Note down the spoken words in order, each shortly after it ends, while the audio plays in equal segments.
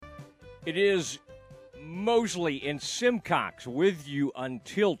It is Mosley and Simcox with you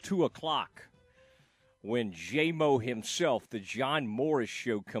until 2 o'clock when J-Mo himself, the John Morris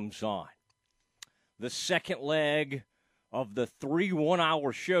Show, comes on. The second leg of the 3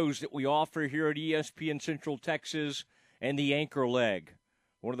 one-hour shows that we offer here at ESPN Central Texas, and the anchor leg.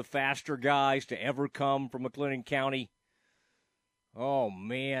 One of the faster guys to ever come from McLennan County. Oh,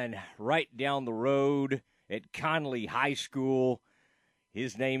 man, right down the road at Conley High School.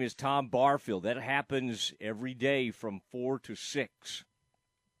 His name is Tom Barfield. That happens every day from 4 to 6.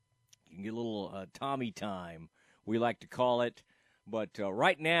 You can get a little Tommy time, we like to call it. But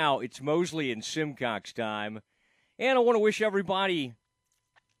right now, it's Mosley and Simcox time. And I want to wish everybody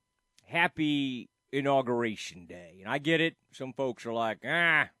happy Inauguration Day. And I get it. Some folks are like,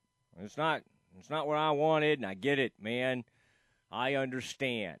 it's not what I wanted. And I get it, man. I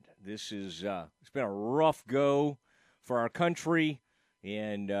understand. This is it's been a rough go for our country,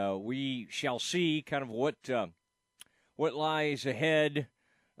 and we shall see kind of what lies ahead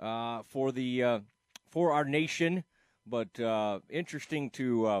for our nation. But interesting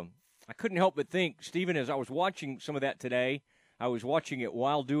to I couldn't help but think, Stephen, as I was watching some of that today, I was watching it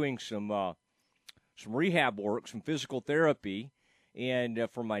while doing some rehab work, some physical therapy, and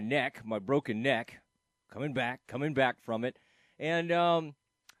for my neck, my broken neck, coming back from it. And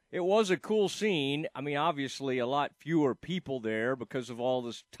it was a cool scene. I mean, obviously a lot fewer people there because of all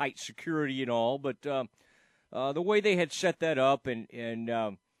this tight security and all, but the way they had set that up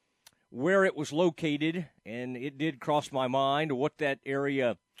and where it was located, and it did cross my mind what that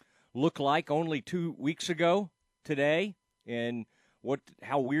area looked like only 2 weeks ago today, and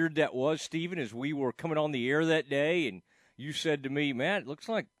how weird that was, Stephen, as we were coming on the air that day, and you said to me, Matt, it looks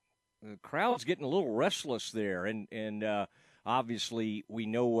like the crowd's getting a little restless there, and obviously we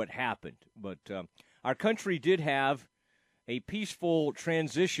know what happened. But our country did have a peaceful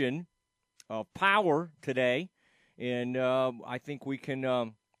transition of power today, and I think we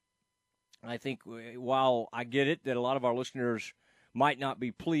can while I get it that a lot of our listeners might not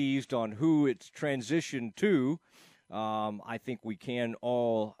be pleased on who it's transitioned to, I think we can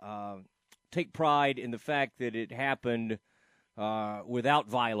all take pride in the fact that it happened without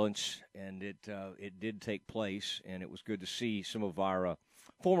violence, and it did take place, and it was good to see some of our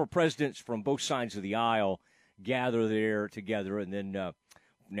former presidents from both sides of the aisle gather there together, and then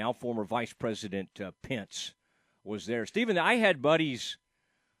now former Vice President Pence was there. Stephen, I had buddies,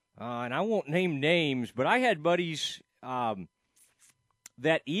 and I won't name names, but I had buddies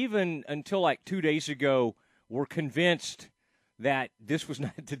that even until like 2 days ago were convinced that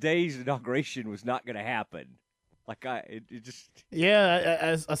today's inauguration was not going to happen. Like I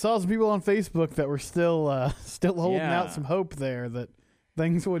saw some people on Facebook that were still holding out some hope there that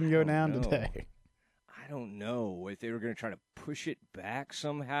things wouldn't go down today. I don't know if they were going to try to push it back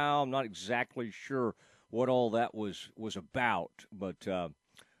somehow. I'm not exactly sure what all that was about, but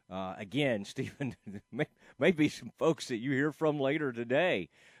again, Stephen, maybe some folks that you hear from later today,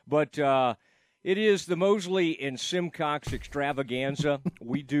 but it is the Mosley and Simcox extravaganza.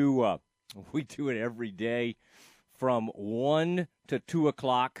 We do it every day from 1 to 2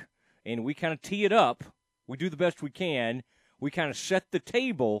 o'clock, and we kind of tee it up. We do the best we can. We kind of set the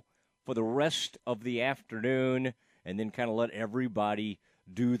table for the rest of the afternoon, and then kind of let everybody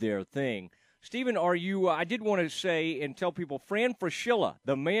do their thing. Stephen, I did want to say and tell people, Fran Fraschilla,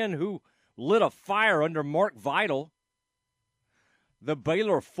 the man who lit a fire under Mark Vidal, the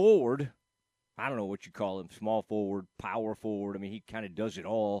Baylor forward, I don't know what you call him, small forward, power forward. I mean, he kind of does it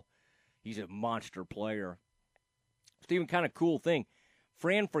all. He's a monster player. Stephen, kind of cool thing.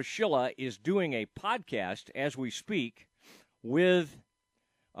 Fran Fraschilla is doing a podcast as we speak with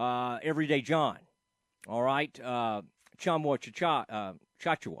Everyday John. All right? Chamwa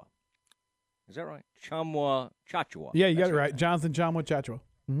Chachua. Is that right? Chamwa Chachua. Yeah, you got it right. Jonathan Chamwa Chachua.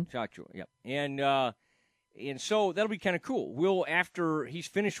 Mm-hmm. Chachua, yeah. And so that'll be kind of cool. After he's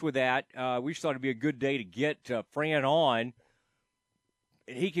finished with that, we just thought it'd be a good day to get Fran on.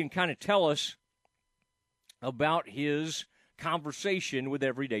 He can kind of tell us about his conversation with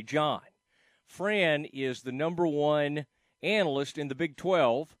Everyday John. Fran is the number one analyst in the Big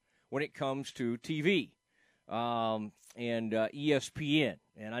 12 when it comes to TV and ESPN.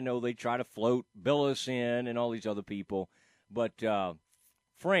 And I know they try to float Billis in and all these other people, but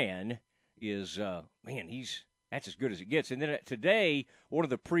Fran is, that's as good as it gets. And then today, one of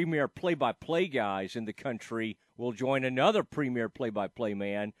the premier play-by-play guys in the country will join another premier play-by-play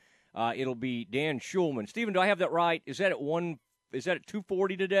man. It'll be Dan Schulman. Stephen, do I have that right? Is that at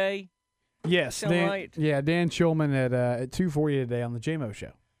 2:40 today? Yes, Sound right? Yeah, Dan Schulman at 2:40 today on the J-Mo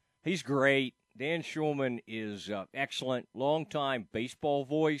Show. He's great. Dan Schulman is excellent, longtime baseball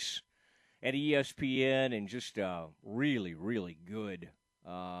voice, at ESPN and just really, really good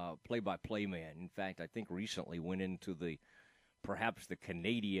play-by-play man. In fact, I think recently went into perhaps the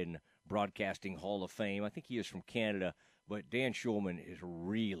Canadian Broadcasting Hall of Fame. I think he is from Canada, but Dan Shulman is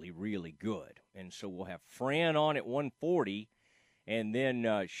really, really good. And so we'll have Fran on at 140 and then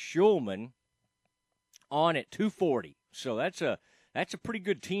Shulman on at 240. So that's a pretty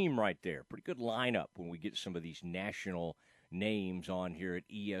good team right there. Pretty good lineup when we get some of these national names on here at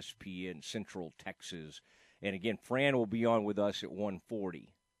ESPN Central Texas. And again, Fran will be on with us at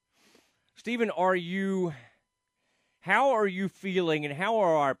 140. Stephen, how are you feeling and how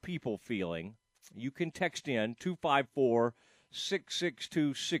are our people feeling? You can text in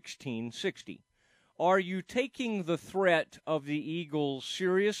 254-662-1660. Are you taking the threat of the Eagles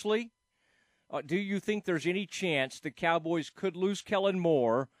seriously? Do you think there's any chance the Cowboys could lose Kellen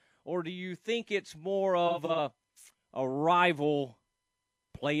Moore, or do you think it's more of a rival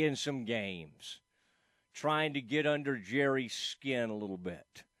playing some games, trying to get under Jerry's skin a little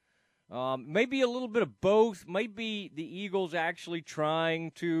bit? Maybe a little bit of both. Maybe the Eagles actually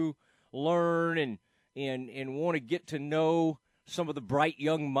trying to learn and want to get to know some of the bright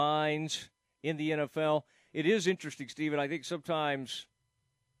young minds in the NFL. It is interesting, Stephen. I think sometimes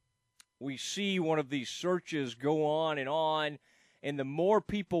we see one of these searches go on, and the more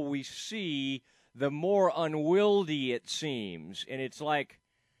people we see, the more unwieldy it seems. And it's like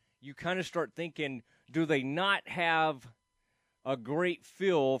you kind of start thinking, do they not have a great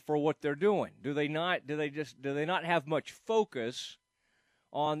feel for what they're doing? Do they not have much focus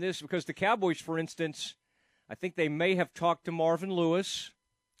on this? Because the Cowboys, for instance, I think they may have talked to Marvin Lewis.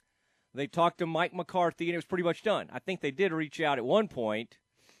 They talked to Mike McCarthy, and it was pretty much done. I think they did reach out at one point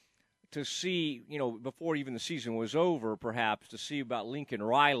to see, before even the season was over, perhaps, to see about Lincoln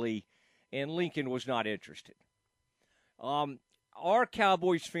Riley, and Lincoln was not interested. Are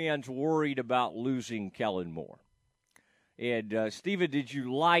Cowboys fans worried about losing Kellen Moore? And, Steven, did you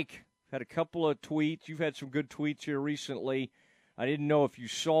had a couple of tweets. You've had some good tweets here recently. I didn't know if you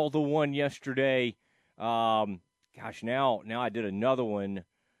saw the one yesterday. Now I did another one,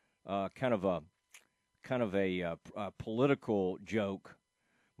 kind of a political joke.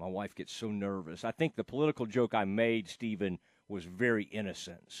 My wife gets so nervous. I think the political joke I made, Stephen, was very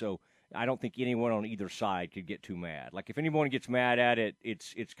innocent. So I don't think anyone on either side could get too mad. Like if anyone gets mad at it,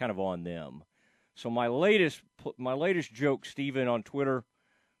 it's kind of on them. So my latest joke, Stephen, on Twitter.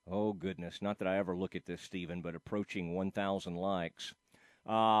 Oh goodness, not that I ever look at this, Stephen, but approaching 1,000 likes.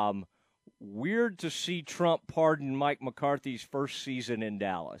 Weird to see Trump pardon Mike McCarthy's first season in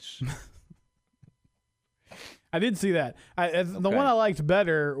Dallas. I did see that. The one I liked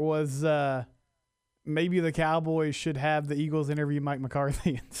better was maybe the Cowboys should have the Eagles interview Mike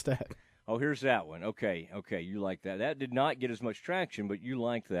McCarthy instead. Oh, here's that one. Okay, you like that. That did not get as much traction, but you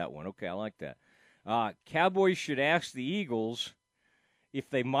liked that one. Okay, I like that. Cowboys should ask the Eagles if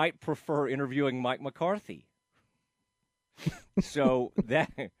they might prefer interviewing Mike McCarthy. So now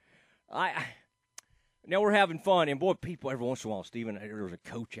we're having fun, and boy, people every once in a while, Stephen, there was a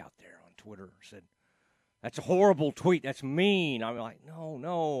coach out there on Twitter who said, "That's a horrible tweet. That's mean." I'm like,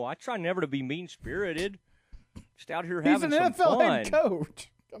 no. I try never to be mean-spirited. Just out here having some fun. He's an NFL head coach.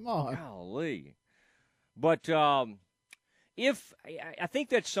 Come on. Golly. But I think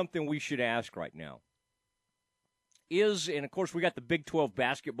that's something we should ask right now. And of course, we got the Big 12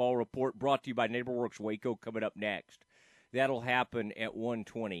 basketball report brought to you by NeighborWorks Waco coming up next. That'll happen at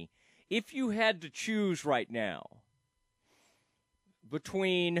 1:20. If you had to choose right now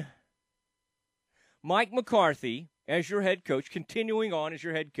between Mike McCarthy as your head coach, continuing on as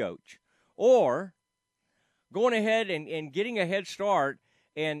your head coach, or going ahead and getting a head start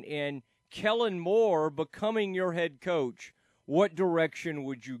and Kellen Moore becoming your head coach, what direction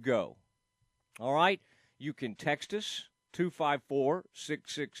would you go? All right? You can text us,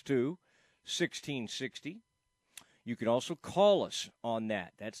 254-662-1660. You can also call us on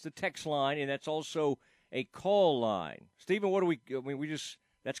that. That's the text line, and that's also a call line. Stephen,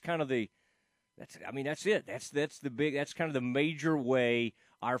 that's kind of the – that's it. That's kind of the major way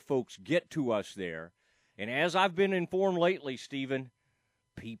our folks get to us there. And as I've been informed lately, Stephen,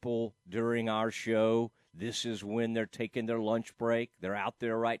 people during our show, this is when they're taking their lunch break. They're out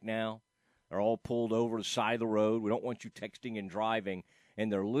there right now. They're all pulled over to the side of the road. We don't want you texting and driving.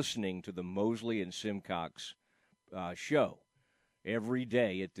 And they're listening to the Mosley and Simcox show every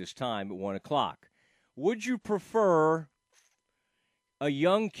day at this time at 1 o'clock. Would you prefer a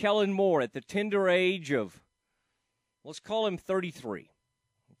young Kellen Moore at the tender age of, let's call him 33,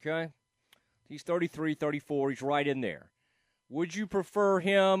 okay? He's 33, 34. He's right in there. Would you prefer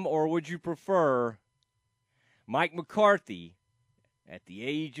him or would you prefer Mike McCarthy at the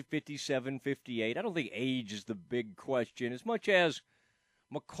age of 57, 58. I don't think age is the big question, as much as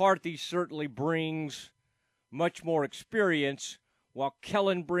McCarthy certainly brings much more experience, while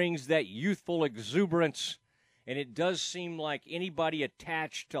Kellen brings that youthful exuberance. And it does seem like anybody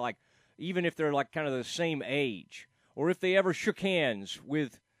attached to, like, even if they're like kind of the same age, or if they ever shook hands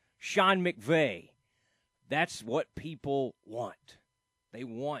with Sean McVay, that's what people want. They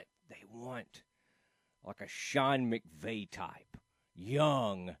want like a Sean McVay type.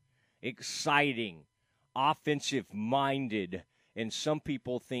 Young, exciting, offensive-minded, and some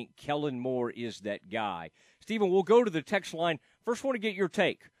people think Kellen Moore is that guy. Stephen, we'll go to the text line. First, I want to get your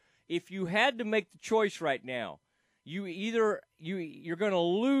take. If you had to make the choice right now, you're going to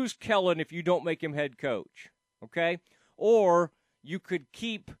lose Kellen if you don't make him head coach, okay? Or you could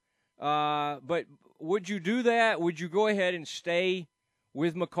keep, but would you do that? Would you go ahead and stay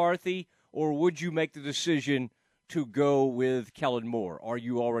with McCarthy, or would you make the decision to go with Kellen Moore? Are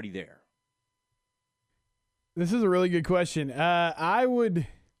you already there? This is a really good question. I would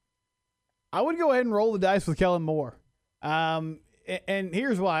go ahead and roll the dice with Kellen Moore. And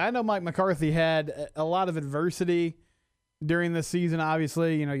here's why. I know Mike McCarthy had a lot of adversity during this season,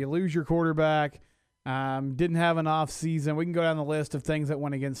 obviously. You know, you lose your quarterback, didn't have an off season. We can go down the list of things that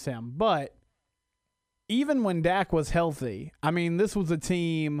went against him. But even when Dak was healthy, I mean, this was a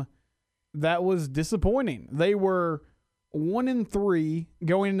team that was disappointing. They were 1-3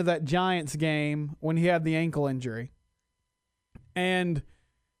 going into that Giants game when he had the ankle injury. And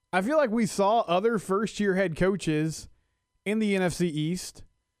I feel like we saw other first-year head coaches in the NFC East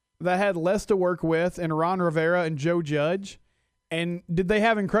that had less to work with, and Ron Rivera and Joe Judge. And did they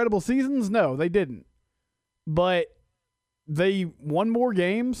have incredible seasons? No, they didn't. But they won more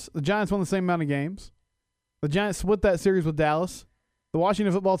games. The Giants won the same amount of games. The Giants split that series with Dallas. The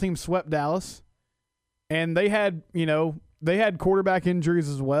Washington football team swept Dallas. And they had, quarterback injuries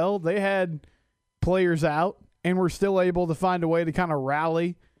as well. They had players out and were still able to find a way to kind of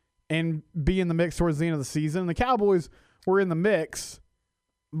rally and be in the mix towards the end of the season. And the Cowboys were in the mix,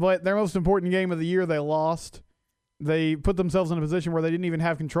 but their most important game of the year they lost. They put themselves in a position where they didn't even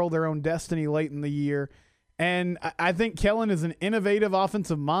have control of their own destiny late in the year. And I think Kellen is an innovative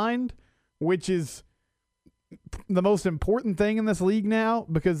offensive mind, which is the most important thing in this league now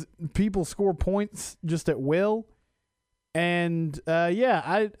because people score points just at will. And,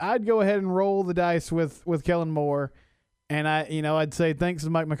 I'd go ahead and roll the dice with Kellen Moore. And I'd say thanks to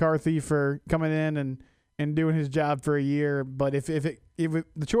Mike McCarthy for coming in and doing his job for a year. But if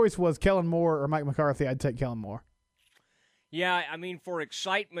the choice was Kellen Moore or Mike McCarthy, I'd take Kellen Moore. Yeah, I mean, for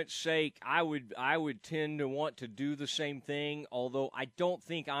excitement's sake, I would tend to want to do the same thing, although I don't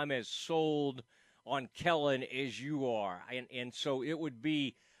think I'm as sold on Kellen as you are. And so it would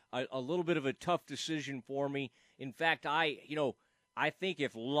be a little bit of a tough decision for me. In fact, I think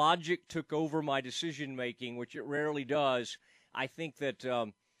if logic took over my decision-making, which it rarely does, I think that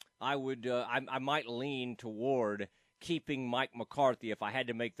I might lean toward keeping Mike McCarthy if I had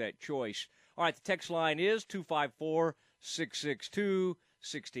to make that choice. All right, the text line is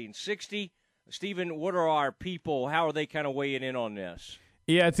 254-662-1660. Stephen, what are our people? How are they kind of weighing in on this?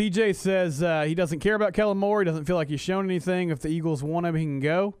 Yeah, TJ says he doesn't care about Kellen Moore. He doesn't feel like he's shown anything. If the Eagles want him, he can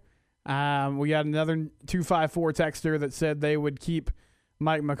go. We got another 254 texter that said they would keep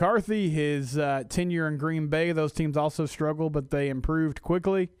Mike McCarthy. His tenure in Green Bay, those teams also struggled, but they improved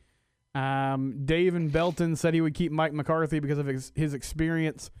quickly. Dave in Belton said he would keep Mike McCarthy because of his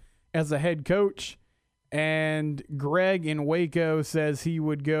experience as a head coach. And Greg in Waco says he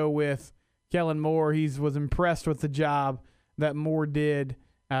would go with Kellen Moore. He was impressed with the job that Moore did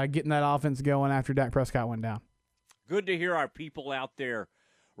getting that offense going after Dak Prescott went down. Good to hear our people out there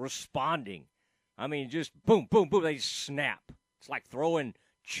responding. I mean, just boom, boom, boom, they snap. It's like throwing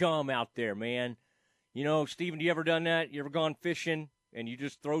chum out there, man. You know, Stephen, you ever done that? You ever gone fishing and you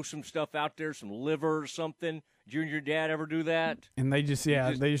just throw some stuff out there, some liver or something? Did you and your dad ever do that? And they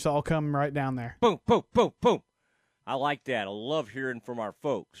just all come right down there. Boom, boom, boom, boom. I like that. I love hearing from our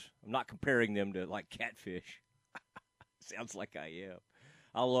folks. I'm not comparing them to, like, catfish. Sounds like I am.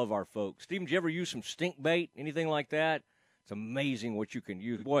 I love our folks. Stephen, did you ever use some stink bait, anything like that? It's amazing what you can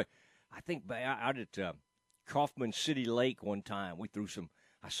use. Boy, I think out at Kaufman City Lake one time,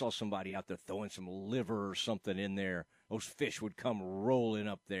 I saw somebody out there throwing some liver or something in there. Those fish would come rolling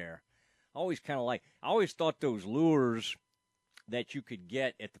up there. I always thought those lures that you could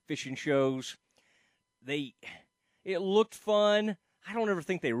get at the fishing shows, it looked fun. I don't ever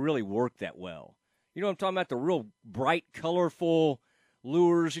think they really worked that well. You know what I'm talking about? The real bright, colorful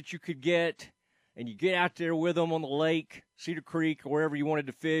lures that you could get, and you get out there with them on the lake, Cedar Creek, or wherever you wanted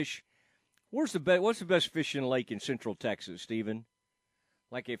to fish. What's the best fishing lake in Central Texas, Stephen?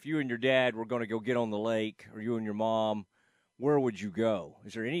 like if you and your dad were going to go get on the lake, or you and your mom, where would you go?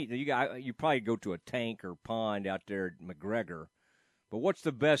 Is there any? You probably go to a tank or pond out there at McGregor. But what's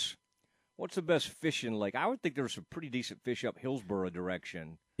the best fishing lake? I would think there's some pretty decent fish up Hillsborough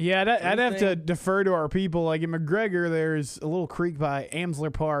direction. Yeah, I'd have to defer to our people. Like in McGregor, there's a little creek by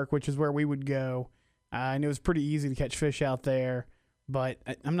Amsler Park, which is where we would go. And it was pretty easy to catch fish out there. But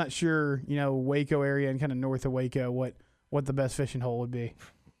I'm not sure, Waco area and kind of north of Waco, what the best fishing hole would be.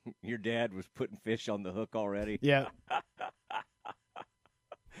 Your dad was putting fish on the hook already? Yeah.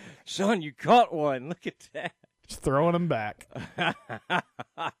 Son, you caught one. Look at that. Just throwing them back. I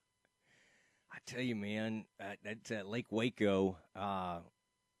tell you, man, that's Lake Waco.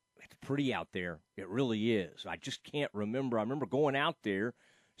 It's pretty out there. It really is. I just can't remember. I remember going out there,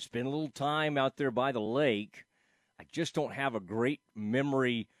 spend a little time out there by the lake. I just don't have a great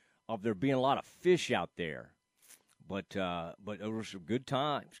memory of there being a lot of fish out there. But there were some good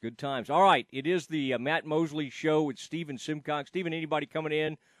times. Good times. All right, it is the Matt Mosley Show with Stephen Simcox. Stephen, anybody coming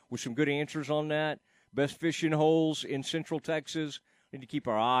in with some good answers on that? Best fishing holes in Central Texas? We need to keep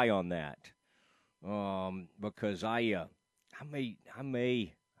our eye on that. Because I need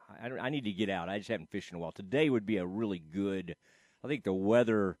to get out. I just haven't fished in a while. Today would be a really good. I think the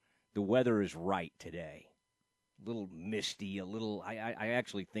weather is right today. A little misty. I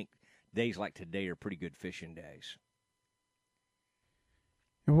actually think days like today are pretty good fishing days.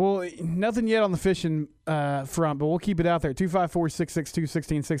 Well, nothing yet on the fishing front, but we'll keep it out there.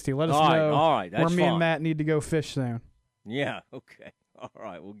 254-662-1660. Let us know all right, where me and Matt need to go fish soon. Yeah, okay. All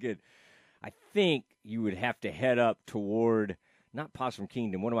right, well, good. I think you would have to head up toward, not Possum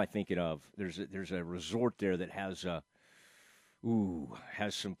Kingdom. What am I thinking of? There's a resort there that has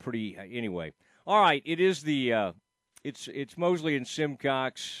some pretty, anyway. All right, it is it's Mosley and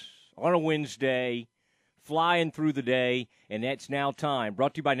Simcox on a Wednesday, flying through the day, and that's now time.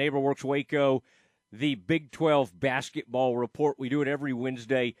 Brought to you by NeighborWorks Waco, the Big 12 basketball report. We do it every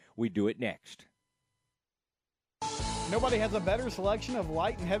Wednesday. We do it next. Nobody has a better selection of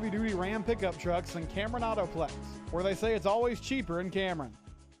light and heavy-duty Ram pickup trucks than Cameron Autoplex, where they say it's always cheaper in Cameron.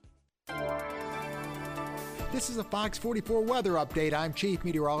 This is a Fox 44 weather update. I'm Chief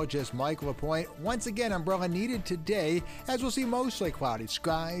Meteorologist Mike LaPointe. Once again, umbrella needed today, as we'll see mostly cloudy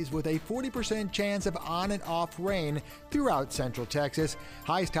skies with a 40% chance of on and off rain throughout central Texas.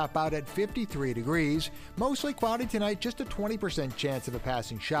 Highs top out at 53 degrees. Mostly cloudy tonight, just a 20% chance of a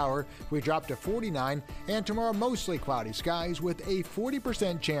passing shower. We drop to 49, and tomorrow mostly cloudy skies with a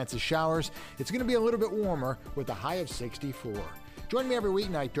 40% chance of showers. It's going to be a little bit warmer with a high of 64. Join me every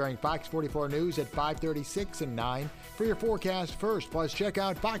weeknight during Fox 44 News at 5:36 and 9 for your forecast first. Plus, check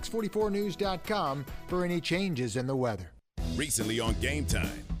out fox44news.com for any changes in the weather. Recently on Game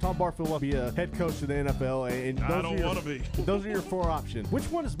Time. Tom Barfield will be a head coach of the NFL, and I don't want to be. Those are your four options.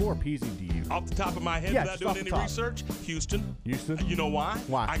 Which one is more appeasing to you? Off the top of my head, without doing any research, Houston. You know why?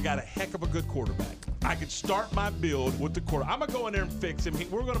 Why? I got a heck of a good quarterback. I could start my build with the quarterback. I'm going to go in there and fix him.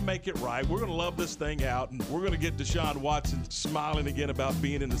 We're going to make it right. We're going to love this thing out, and we're going to get Deshaun Watson smiling again about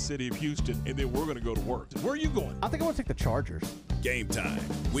being in the city of Houston, and then we're going to go to work. Where are you going? I think I want to take the Chargers. Game Time,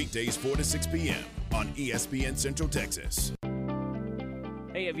 weekdays 4 to 6 p.m. on ESPN Central Texas.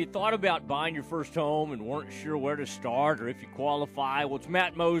 Hey, have you thought about buying your first home and weren't sure where to start or if you qualify? Well, it's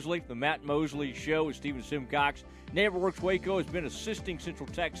Matt Mosley, the Matt Mosley Show with Stephen Simcox. NeighborWorks Waco has been assisting Central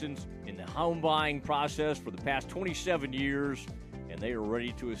Texans in the home buying process for the past 27 years, and they are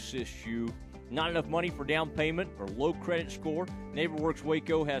ready to assist you. Not enough money for down payment or low credit score? NeighborWorks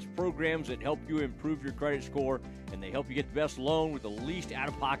Waco has programs that help you improve your credit score, and they help you get the best loan with the least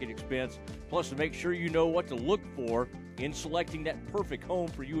out-of-pocket expense. Plus, to make sure you know what to look for in selecting that perfect home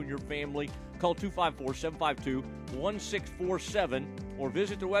for you and your family, call 254-752-1647 or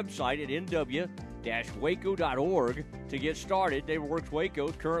visit the website at nw-waco.org to get started. NeighborWorks Waco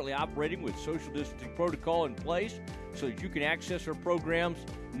is currently operating with social distancing protocol in place so that you can access their programs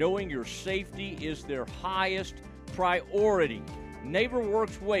knowing your safety is their highest priority.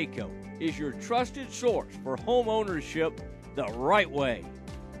 NeighborWorks Waco is your trusted source for home ownership the right way.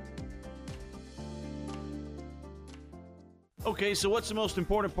 Okay, so what's the most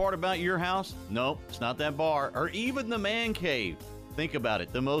important part about your house? Nope, it's not that bar or even the man cave. Think about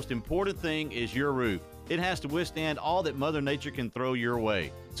it. The most important thing is your roof. It has to withstand all that Mother Nature can throw your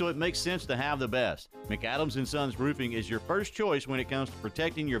way. So it makes sense to have the best. McAdams & Sons Roofing is your first choice when it comes to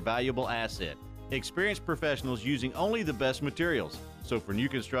protecting your valuable asset. Experienced professionals using only the best materials. So for new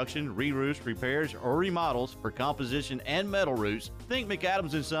construction, re-roofs, repairs, or remodels for composition and metal roofs, think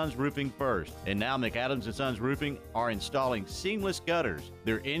McAdams & Sons Roofing first. And now McAdams & Sons Roofing are installing seamless gutters.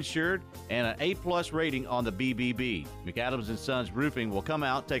 They're insured and an A+ rating on the BBB. McAdams & Sons Roofing will come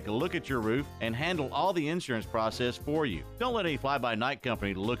out, take a look at your roof, and handle all the insurance process for you. Don't let any fly-by-night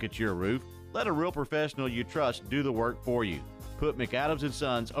company look at your roof. Let a real professional you trust do the work for you. Put McAdams &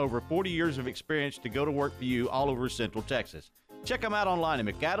 Sons over 40 years of experience to go to work for you all over Central Texas. Check them out online at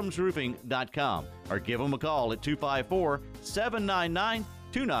McAdamsRoofing.com or give them a call at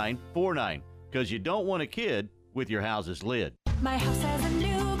 254-799-2949 because you don't want a kid with your house's lid. My house has a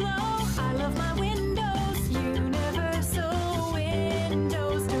new glow. I love my windows. Universal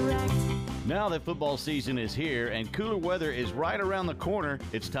Windows Direct. Now that football season is here and cooler weather is right around the corner,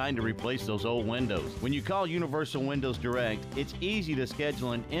 it's time to replace those old windows. When you call Universal Windows Direct, it's easy to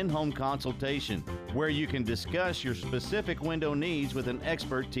schedule an in-home consultation where you can discuss your specific window needs with an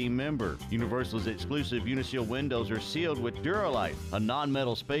expert team member. Universal's exclusive Unishield windows are sealed with Duralife, a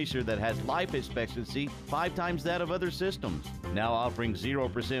non-metal spacer that has life expectancy 5 times that of other systems. Now offering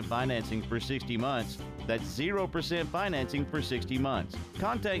 0% financing for 60 months. That's 0% financing for 60 months.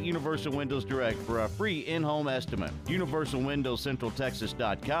 Contact Universal Windows Direct for a free in-home estimate.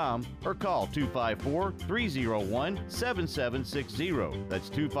 UniversalWindowsCentralTexas.com or call 254-301-7760. That's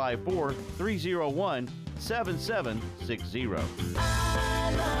 254-301-7760.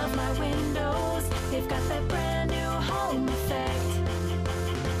 I love my windows. They've got that brand new home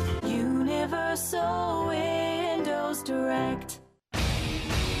effect. Universal Windows Direct.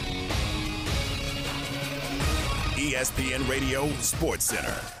 ESPN Radio Sports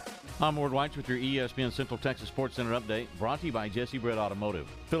Center. I'm Ward White with your ESPN Central Texas Sports Center update, brought to you by Jesse Britt Automotive.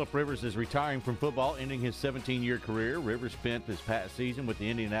 Phillip Rivers is retiring from football, ending his 17-year career. Rivers spent this past season with the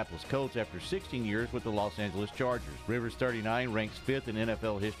Indianapolis Colts after 16 years with the Los Angeles Chargers. Rivers, 39, ranks 5th in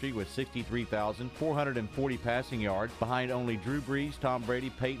NFL history with 63,440 passing yards, behind only Drew Brees, Tom Brady,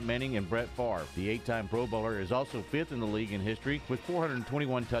 Peyton Manning, and Brett Favre. The 8-time Pro Bowler is also 5th in the league in history with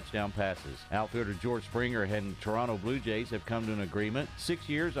 421 touchdown passes. Outfielder George Springer and Toronto Blue Jays have come to an agreement. 6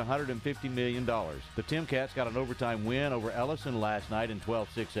 years, $150 million. The Timcats got an overtime win over Ellison last night in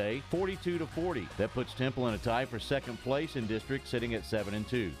 12-6A, 42-40. That puts Temple in a tie for second place in district, sitting at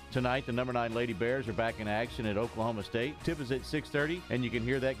 7-2. Tonight, the number 9 Lady Bears are back in action at Oklahoma State. Tip is at 6:30, and you can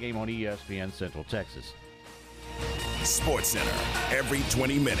hear that game on ESPN Central Texas. Sports Center, every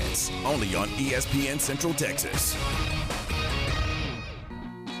 20 minutes, only on ESPN Central Texas.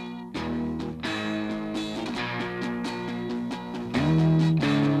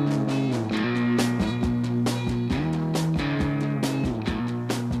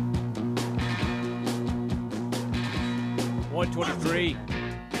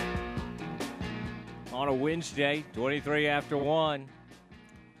 On a Wednesday, 23 after 1.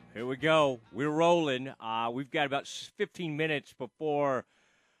 Here we go. We're rolling. We've got about 15 minutes before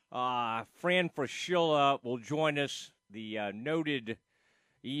Fran Fraschilla will join us, the noted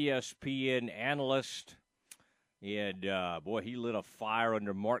ESPN analyst. And, boy, he lit a fire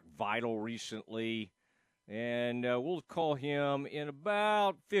under Mark Vital recently. And we'll call him in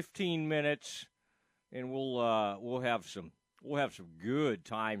about 15 minutes, and we'll have some good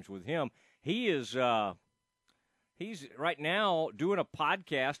times with him. He is he's right now doing a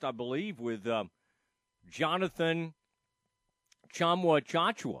podcast, I believe, with Jonathan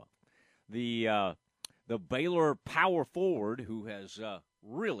Chachua, the Baylor power forward who has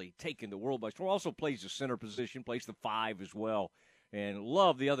really taken the world by storm. Also plays the center position, plays the 5 as well. And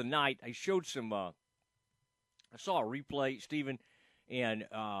love the other night. I showed some. I saw a replay, Stephen, and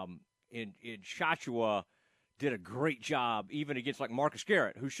Chachua did a great job, even against like Marcus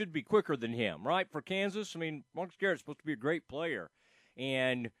Garrett, who should be quicker than him, right? For Kansas, I mean, Marcus Garrett's supposed to be a great player,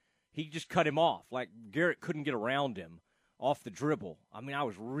 and he just cut him off. Like Garrett couldn't get around him off the dribble. I mean, I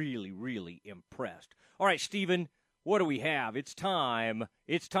was really, really impressed. All right, Stephen, what do we have? It's time.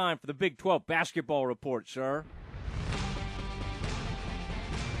 It's time for the Big 12 basketball report, sir.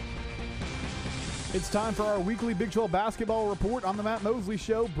 It's time for our weekly Big 12 basketball report on the Matt Mosley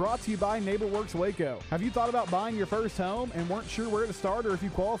Show, brought to you by NeighborWorks Waco. Have you thought about buying your first home and weren't sure where to start or if you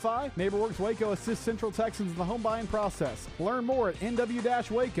qualify? NeighborWorks Waco assists Central Texans in the home buying process. Learn more at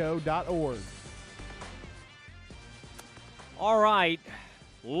nw-waco.org. All right.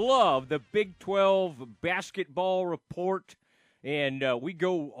 Love the Big 12 basketball report. And we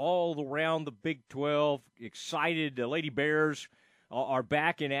go all around the Big 12. Excited. The Lady Bears are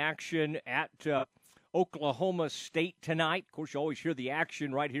back in action at Oklahoma State tonight. Of course, you always hear the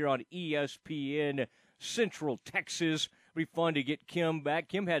action right here on ESPN Central Texas. It'll be fun to get Kim back.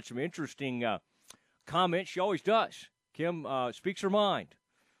 Kim had some interesting comments. She always does. Kim speaks her mind.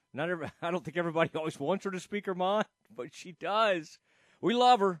 I don't think everybody always wants her to speak her mind, but she does. We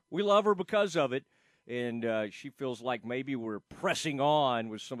love her. We love her because of it. And she feels like maybe we're pressing on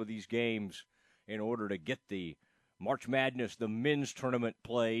with some of these games in order to get the March Madness, the men's tournament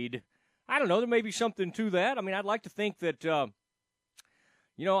played. I don't know. There may be something to that. I mean, I'd like to think that,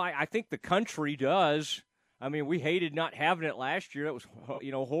 I think the country does. I mean, we hated not having it last year. It was,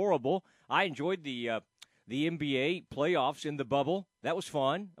 horrible. I enjoyed the NBA playoffs in the bubble. That was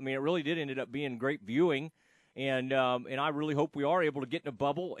fun. I mean, it really did ended up being great viewing. And I really hope we are able to get in a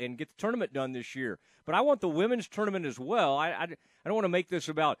bubble and get the tournament done this year. But I want the women's tournament as well. I don't want to make this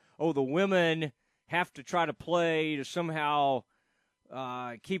about, the women have to try to play to somehow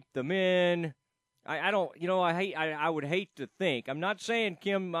keep the men. I don't, I would hate to think. I'm not saying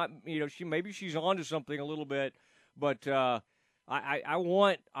Kim, she's on to something a little bit, but I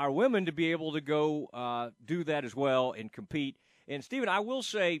want our women to be able to go do that as well and compete. And, Stephen, I will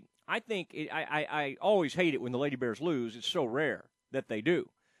say, I think I always hate it when the Lady Bears lose. It's so rare that they do.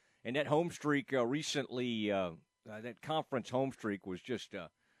 And that home streak recently, that conference home streak was just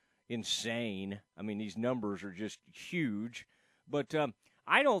insane. I mean, these numbers are just huge. But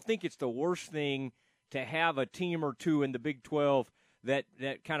I don't think it's the worst thing to have a team or two in the Big 12 that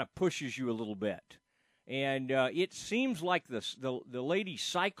kind of pushes you a little bit. And it seems like the Lady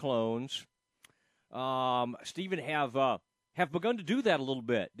Cyclones, Stephen, have begun to do that a little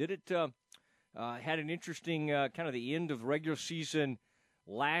bit. Did it had an interesting kind of the end of the regular season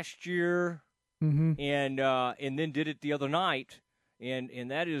last year, and then did it the other night,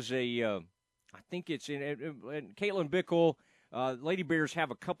 and that is I think it's in Caitlin Bickle. Lady Bears have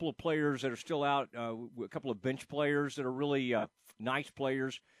a couple of players that are still out, a couple of bench players that are really nice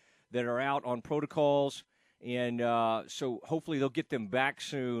players that are out on protocols, and so hopefully they'll get them back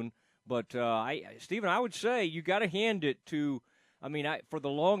soon. But, Stephen, I would say you got to hand it to, for the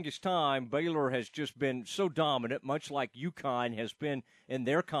longest time, Baylor has just been so dominant, much like UConn has been in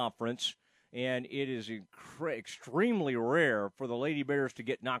their conference, and it is extremely rare for the Lady Bears to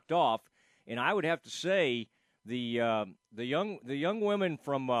get knocked off. And I would have to say the young women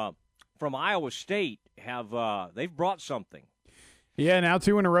from Iowa State they've brought something. Yeah, now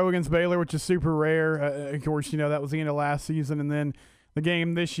 2 in a row against Baylor, which is super rare. Of course, that was the end of last season, and then the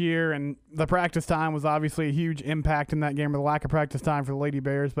game this year, and the practice time was obviously a huge impact in that game, or the lack of practice time for the Lady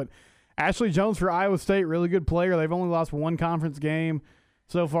Bears. But Ashley Jones for Iowa State, really good player. They've only lost one conference game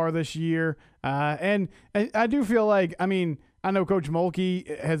so far this year. And I do feel like, I know Coach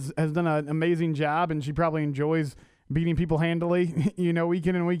Mulkey has done an amazing job, and she probably enjoys beating people handily, week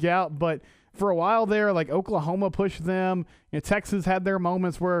in and week out. But for a while there, like Oklahoma pushed them. Texas had their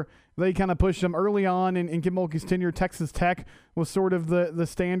moments where they kind of pushed them early on in Kim Mulkey's tenure. Texas Tech was sort of the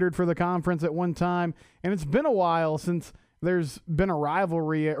standard for the conference at one time. And it's been a while since there's been a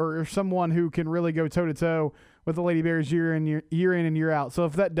rivalry or someone who can really go toe-to-toe with the Lady Bears year in and year out. So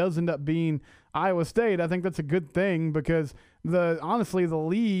if that does end up being Iowa State, I think that's a good thing because honestly, the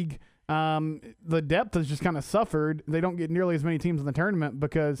league, the depth has just kind of suffered. They don't get nearly as many teams in the tournament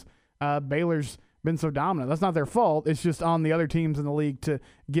because Baylor's been so dominant. That's not their fault. It's just on the other teams in the league to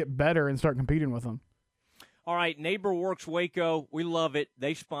get better and start competing with them. All right, NeighborWorks Waco, we love it.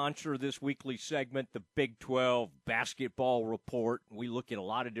 They sponsor this weekly segment, the Big 12 Basketball Report. We look at a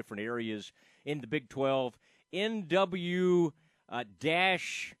lot of different areas in the Big 12.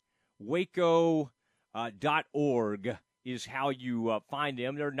 NW-Waco.org is how you find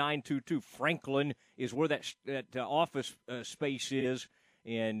them. They're 922 Franklin is where that office space is.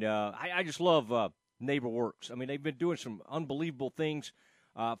 And I just love NeighborWorks. They've been doing some unbelievable things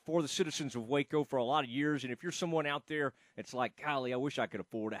for the citizens of Waco for a lot of years. And if you're someone out there that's like, golly, I wish I could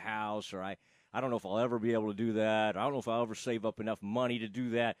afford a house, or I don't know if I'll ever be able to do that. I don't know if I'll ever save up enough money to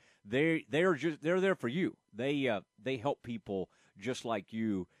do that. They're there for you. They help people just like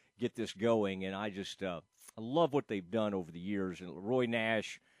you get this going. And I love what they've done over the years. And Roy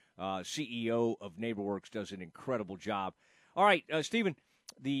Nash, CEO of NeighborWorks, does an incredible job. All right, Stephen,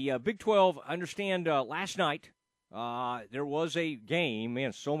 the Big 12, I understand last night there was a game.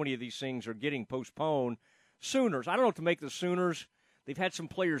 Man, so many of these things are getting postponed. Sooners, I don't know what to make of the Sooners. They've had some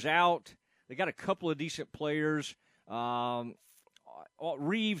players out. They got a couple of decent players.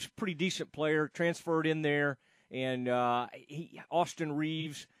 Reeves, pretty decent player, transferred in there. And Austin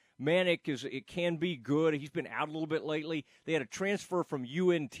Reeves, Manic, it can be good. He's been out a little bit lately. They had a transfer from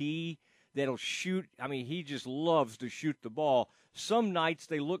UNT that'll shoot. He just loves to shoot the ball. Some nights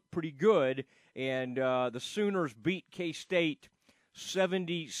they look pretty good, and the Sooners beat K-State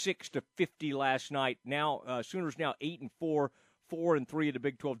 76-50 last night. Now Sooners now 8-4, 4-3 of the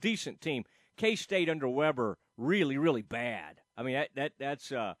Big 12. Decent team. K-State under Weber, really, really bad. I mean,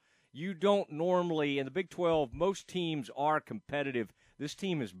 that's you don't normally in the Big 12. Most teams are competitive. This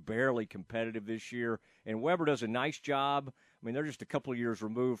team is barely competitive this year, and Weber does a nice job. I mean, they're just a couple of years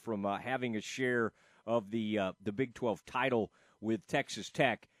removed from having a share of the Big 12 title with Texas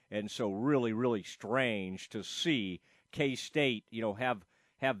Tech, and so really, really strange to see K-State,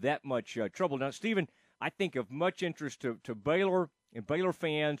 have that much trouble. Now, Stephen, I think of much interest to Baylor and Baylor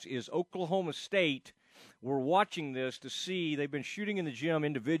fans is Oklahoma State. We're watching this to see they've been shooting in the gym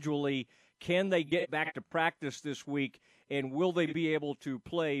individually. Can they get back to practice this week, and will they be able to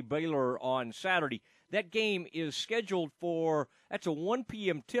play Baylor on Saturday? That game is scheduled that's a 1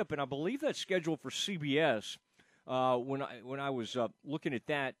 p.m. tip, and I believe that's scheduled for CBS. When I was looking at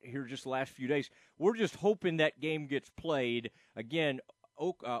that here just the last few days, we're just hoping that game gets played. Again,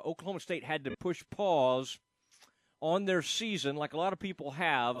 Oklahoma State had to push pause on their season, like a lot of people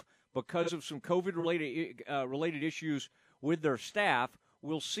have, because of some COVID-related issues with their staff.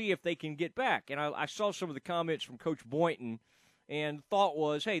 We'll see if they can get back. And I saw some of the comments from Coach Boynton, and the thought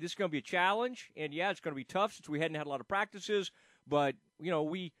was, hey, this is going to be a challenge, and yeah, it's going to be tough since we hadn't had a lot of practices, but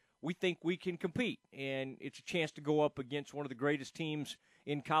we think we can compete, and it's a chance to go up against one of the greatest teams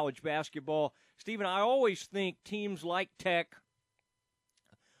in college basketball. Stephen, I always think teams like Tech,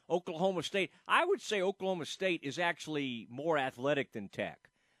 Oklahoma State, I would say Oklahoma State is actually more athletic than Tech.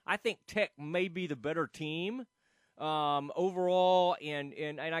 I think Tech may be the better team overall,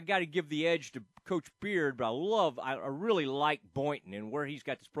 and I got to give the edge to Coach Beard, but I really like Boynton and where he's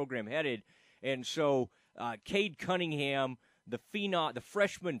got this program headed. And so Cade Cunningham, the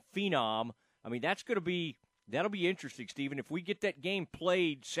freshman phenom, I mean, that'll be interesting, Stephen. If we get that game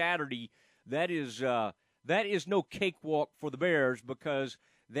played Saturday, that is no cakewalk for the Bears, because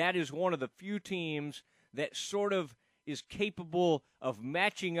that is one of the few teams that sort of is capable of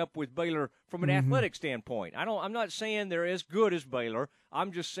matching up with Baylor from an athletic standpoint. I'm not saying they're as good as Baylor.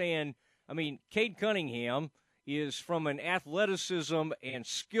 I'm just saying, I mean, Cade Cunningham is from an athleticism and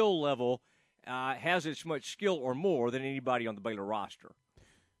skill level, has as much skill or more than anybody on the Baylor roster.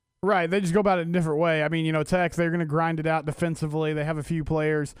 Right. They just go about it in a different way. I mean, Tech, they're going to grind it out defensively. They have a few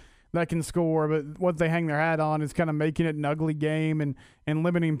players that can score, but what they hang their hat on is kind of making it an ugly game and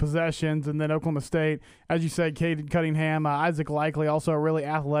limiting possessions. And then Oklahoma State, as you said, Cade Cunningham, Isaac Likely, also a really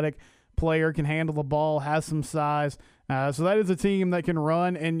athletic player, can handle the ball, has some size. So that is a team that can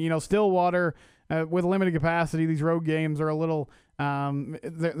run. And, Stillwater, with limited capacity, these road games are a little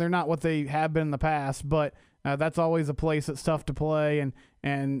they're not what they have been in the past, but that's always a place that's tough to play,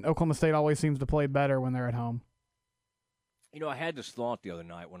 and Oklahoma State always seems to play better when they're at home. I had this thought the other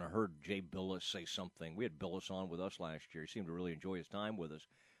night when I heard Jay Billis say something. We had Billis on with us last year. He seemed to really enjoy his time with us.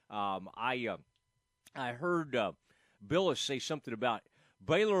 I heard Billis say something about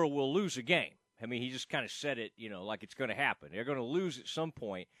Baylor will lose a game. I mean, he just kind of said it, like it's going to happen. They're going to lose at some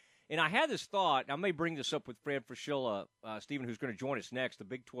point. And I had this thought, I may bring this up with Fred Fraschilla, Stephen, who's going to join us next, the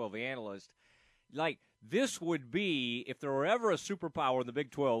Big 12 analyst. Like, this would be, if there were ever a superpower in the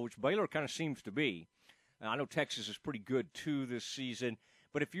Big 12, which Baylor kind of seems to be. I know Texas is pretty good, too, this season.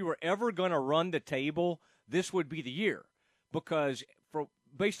 But if you were ever going to run the table, this would be the year. Because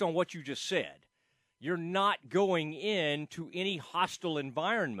based on what you just said, you're not going into any hostile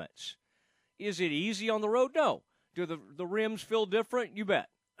environments. Is it easy on the road? No. Do the rims feel different? You bet.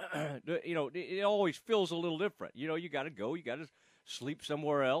 It always feels a little different. You got to go. You got to sleep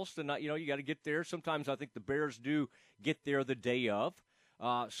somewhere else. And you got to get there. Sometimes I think the Bears do get there the day of.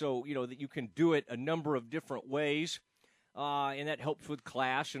 So that you can do it a number of different ways, and that helps with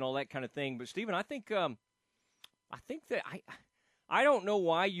class and all that kind of thing. But Stephen, I think that I don't know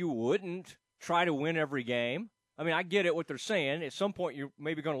why you wouldn't try to win every game. I mean, I get it what they're saying. At some point, you're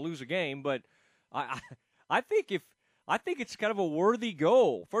maybe going to lose a game, but I think it's kind of a worthy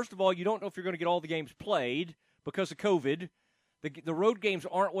goal. First of all, you don't know if you're going to get all the games played because of COVID. The road games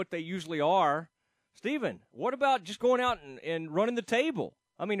aren't what they usually are. Stephen, what about just going out and running the table?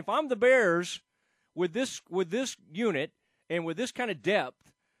 I mean, if I'm the Bears with this unit and with this kind of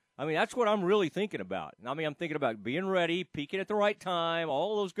depth, I mean, that's what I'm really thinking about. I mean, I'm thinking about being ready, peaking at the right time,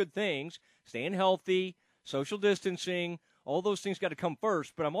 all those good things, staying healthy, social distancing, all those things got to come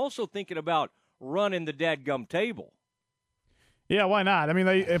first. But I'm also thinking about running the dadgum table. Yeah, why not? I mean,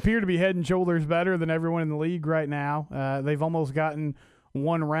 they appear to be head and shoulders better than everyone in the league right now. They've almost gotten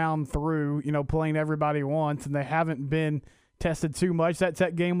one round through, playing everybody once, and they haven't been tested too much. That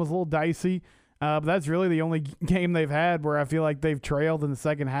Tech game was a little dicey, but that's really the only game they've had where I feel like they've trailed in the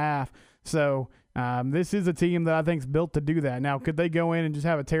second half. So this is a team that I think is built to do that. Now, could they go in and just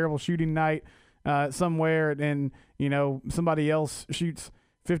have a terrible shooting night somewhere and, somebody else shoots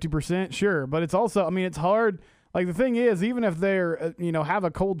 50%, sure. But it's also, I mean, it's hard. Like, the thing is, even if they're, have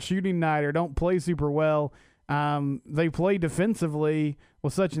a cold shooting night or don't play super well, they play defensively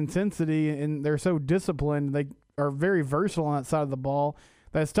with such intensity, and they're so disciplined. They are very versatile on that side of the ball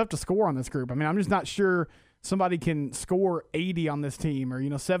that it's tough to score on this group. I mean, I'm just not sure somebody can score 80 on this team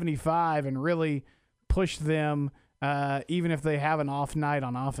or, 75 and really push them even if they have an off night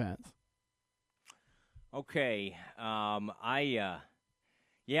on offense. Okay. I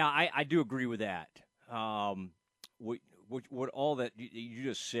do agree with that. What all that you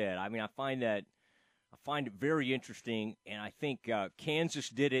just said, I mean, I find it very interesting, and I think Kansas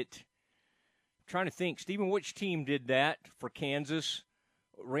did it. I'm trying to think, Stephen, which team did that for Kansas,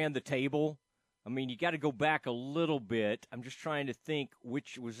 ran the table? I mean, you got to go back a little bit. I'm just trying to think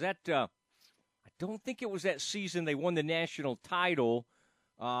which was that. I don't think it was that season they won the national title.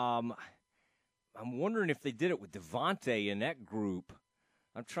 I'm wondering if they did it with Devontae in that group.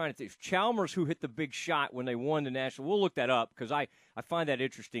 I'm trying to think. Chalmers, who hit the big shot when they won the national. We'll look that up because I find that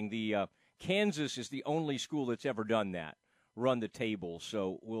interesting. The Kansas is the only school that's ever done that, run the table.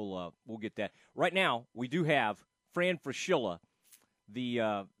 So we'll get that. Right now, we do have Fran Fraschilla,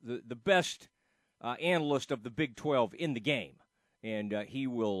 the best analyst of the Big 12 in the game, and he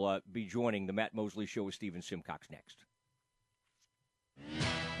will be joining the Matt Mosley Show with Stephen Simcox next.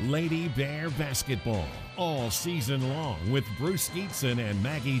 Lady Bear basketball all season long with Bruce Skeetson and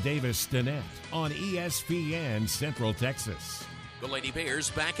Maggie Davis-Stinnett on ESPN Central Texas. The Lady Bears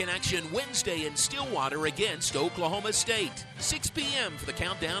back in action Wednesday in Stillwater against Oklahoma State. 6 p.m. for the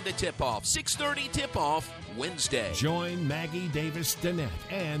countdown to tip-off. 6:30 tip-off Wednesday. Join Maggie Davis-Stinnett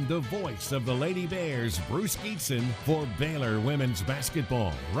and the voice of the Lady Bears, Bruce Skeetson, for Baylor women's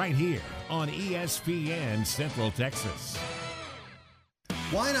basketball right here on ESPN Central Texas.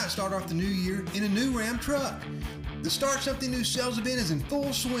 Why not start off the new year in a new Ram truck? The Start Something New sales event is in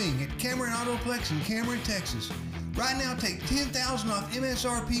full swing at Cameron Autoplex in Cameron, Texas. Right now, take $10,000 off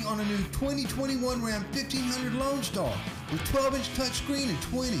MSRP on a new 2021 Ram 1500 Lone Star with 12-inch touchscreen and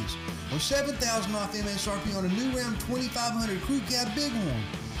 20s, or $7,000 off MSRP on a new Ram 2500 Crew Cab Bighorn.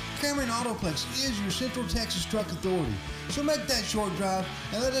 Cameron Autoplex is your Central Texas truck authority. So make that short drive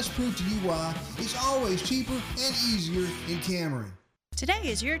and let us prove to you why it's always cheaper and easier in Cameron. Today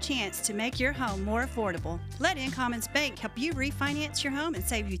is your chance to make your home more affordable. Let Incommons Bank help you refinance your home and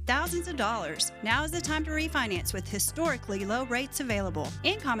save you thousands of dollars. Now is the time to refinance with historically low rates available.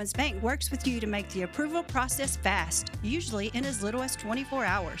 Incommons Bank works with you to make the approval process fast, usually in as little as 24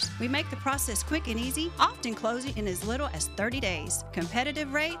 hours. We make the process quick and easy, often closing in as little as 30 days.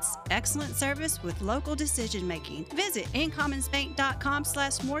 Competitive rates, excellent service with local decision making. Visit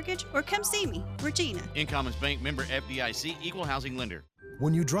IncommonsBank.com/mortgage or come see me, Regina. Incommons Bank, member FDIC, equal housing lender.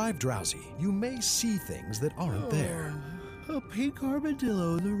 When you drive drowsy, you may see things that aren't there. A pink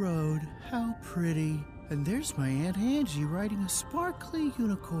armadillo in the road. How pretty. And there's my Aunt Angie riding a sparkly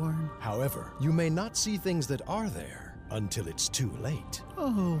unicorn. However, you may not see things that are there until it's too late.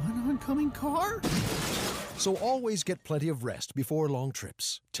 Oh, an oncoming car? So always get plenty of rest before long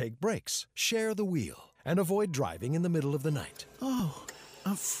trips. Take breaks, share the wheel, and avoid driving in the middle of the night. Oh,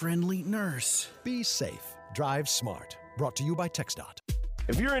 a friendly nurse. Be safe. Drive smart. Brought to you by TxDOT.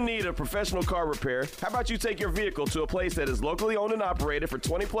 If you're in need of professional car repair, how about you take your vehicle to a place that is locally owned and operated for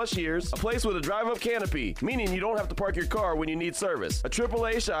 20 plus years, a place with a drive-up canopy, meaning you don't have to park your car when you need service, a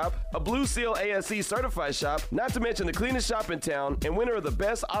AAA shop, a Blue Seal ASE certified shop, not to mention the cleanest shop in town and winner of the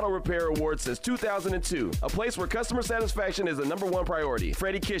Best Auto Repair Award since 2002, a place where customer satisfaction is the #1 priority.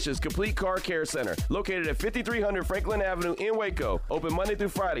 Freddie Kish's Complete Car Care Center, located at 5300 Franklin Avenue in Waco, open Monday through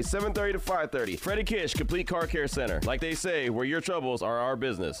Friday, 7:30 to 5:30. Freddie Kish Complete Car Care Center, like they say, where your troubles are our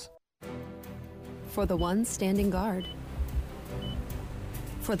business. For the ones standing guard,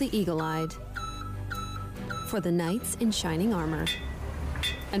 for the eagle-eyed, for the knights in shining armor,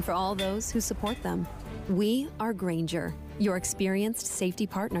 and for all those who support them. We are Grainger, your experienced safety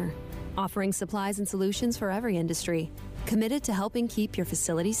partner, offering supplies and solutions for every industry, committed to helping keep your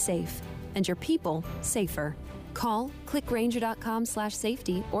facilities safe and your people safer. Call, click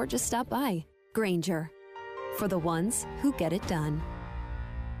Grainger.com/safety, or just stop by. Grainger, for the ones who get it done.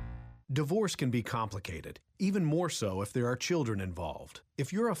 Divorce can be complicated, even more so if there are children involved.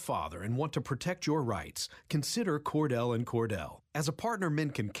 If you're a father and want to protect your rights, consider Cordell & Cordell. As a partner men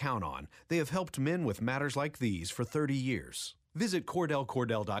can count on, they have helped men with matters like these for 30 years. Visit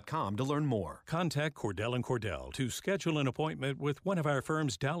CordellCordell.com to learn more. Contact Cordell & Cordell to schedule an appointment with one of our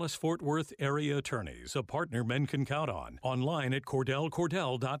firm's Dallas-Fort Worth area attorneys, a partner men can count on. Online at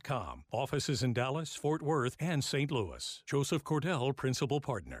CordellCordell.com. Offices in Dallas, Fort Worth, and St. Louis. Joseph Cordell, Principal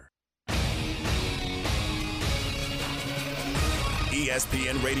Partner.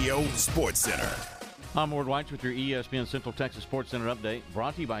 ESPN Radio Sports Center. I'm Ward White with your ESPN Central Texas Sports Center update,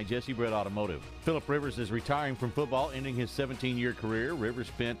 brought to you by Jesse Brett Automotive. Phillip Rivers is retiring from football, ending his 17-year career. Rivers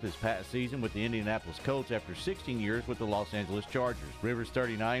spent this past season with the Indianapolis Colts after 16 years with the Los Angeles Chargers. Rivers,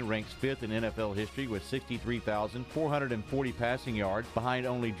 39, ranks 5th in NFL history with 63,440 passing yards, behind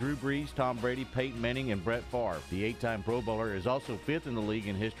only Drew Brees, Tom Brady, Peyton Manning, and Brett Favre. The 8-time Pro Bowler is also 5th in the league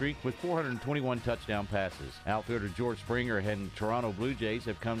in history with 421 touchdown passes. Outfielder George Springer and the Toronto Blue Jays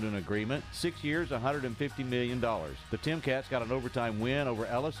have come to an agreement. 6 years, $150 million. The Timcats got an overtime win over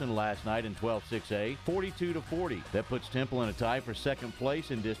Ellison last night in 12-6A, 42-40. That puts Temple in a tie for second place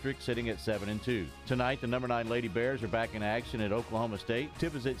in district, sitting at 7-2. Tonight, the number 9 Lady Bears are back in action at Oklahoma State.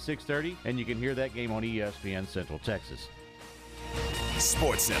 Tip is at 6:30, and you can hear that game on ESPN Central Texas.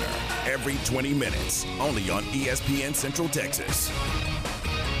 Sports Center, every 20 minutes, only on ESPN Central Texas.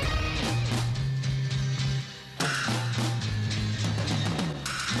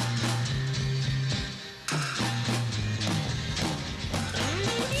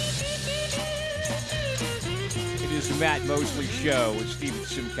 Matt Mosley Show with Stephen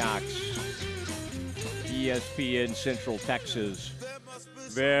Simcox, ESPN Central Texas.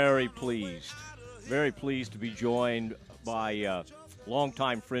 Very pleased to be joined by a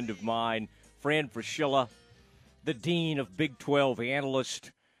longtime friend of mine, Fran Fraschilla, the Dean of Big 12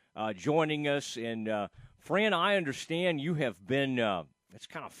 Analyst, joining us. And Fran, I understand you have been, it's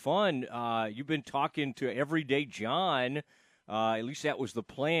kind of fun, you've been talking to Everyday John, at least that was the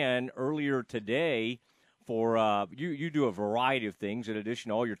plan earlier today. For you do a variety of things in addition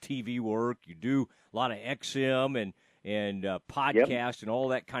to all your TV work. You do a lot of XM and podcast and all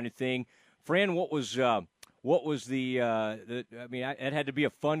that kind of thing. Fran, what was the I mean, it had to be a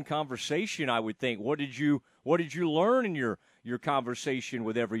fun conversation, I would think. What did you learn in your conversation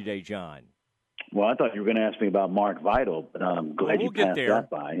with Everyday John? Well, I thought you were going to ask me about Mark Vital, but I'm glad you passed that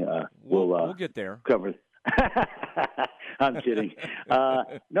by. We'll get there. Cover. I'm kidding.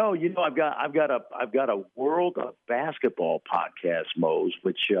 No, I've got a World of Basketball podcast, Mose,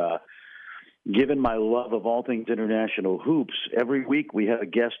 which, given my love of all things international hoops, every week we have a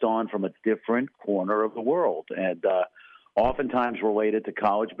guest on from a different corner of the world, and oftentimes related to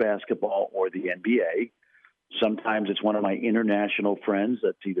college basketball or the NBA. Sometimes it's one of my international friends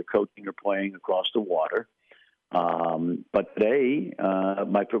that's either coaching or playing across the water. But today,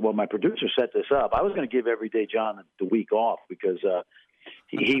 my producer set this up. I was going to give Everyday John the week off because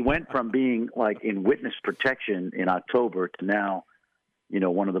he went from being like in witness protection in October to now,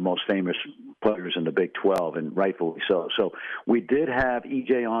 one of the most famous players in the Big 12, and rightfully so. So we did have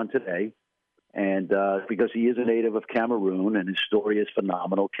EJ on today, and because he is a native of Cameroon, and his story is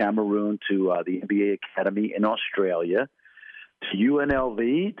phenomenal. Cameroon to the NBA Academy in Australia, to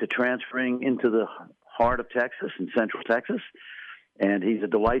UNLV, to transferring into the heart of Texas and Central Texas, and he's a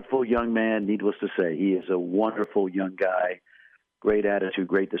delightful young man. Needless to say, he is a wonderful young guy, great attitude,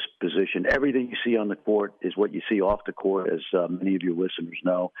 great disposition. Everything you see on the court is what you see off the court, as many of your listeners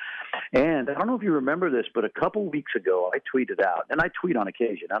know. And I don't know if you remember this, but a couple weeks ago I tweeted out, and I tweet on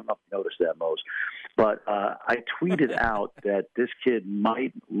occasion, I don't know if you noticed that, Mose, but I tweeted out that this kid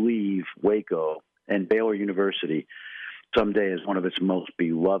might leave Waco and Baylor University someday as one of its most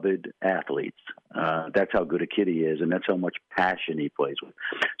beloved athletes. That's how good a kid he is, and that's how much passion he plays with.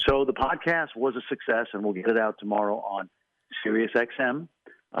 So the podcast was a success, and we'll get it out tomorrow on Sirius XM,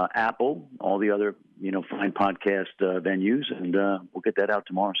 Apple, all the other fine podcast venues, and we'll get that out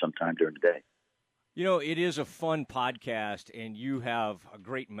tomorrow sometime during the day. It is a fun podcast, and you have a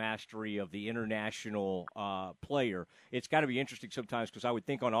great mastery of the international player. It's got to be interesting sometimes because I would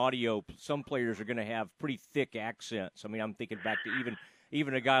think on audio, some players are going to have pretty thick accents. I mean, I'm thinking back to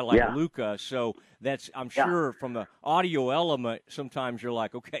even a guy like Luka. So I'm sure from the audio element, sometimes you're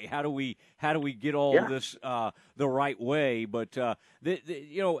like, okay, how do we get all of this the right way? But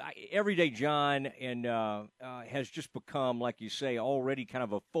Everyday John and has just become, like you say, already kind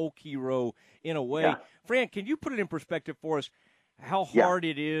of a folk hero in a way. Fran, can you put it in perspective for us how hard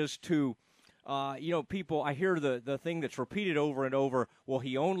it is to people, I hear the thing that's repeated over and over, well,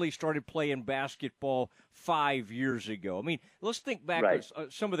 he only started playing basketball 5 years ago. I mean, let's think back to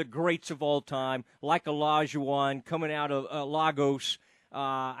some of the greats of all time, like Olajuwon coming out of Lagos.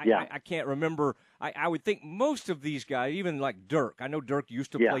 I can't remember. I would think most of these guys, even like Dirk, I know Dirk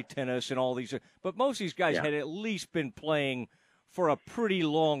used to play tennis and all these, but most of these guys had at least been playing for a pretty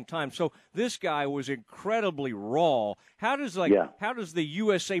long time. So this guy was incredibly raw. How does the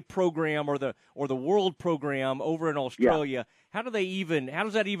USA program or the world program over in Australia, how does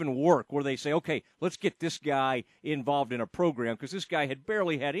that even work where they say, okay, let's get this guy involved in a program because this guy had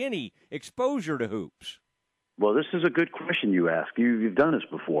barely had any exposure to hoops? Well, this is a good question you ask. You've done this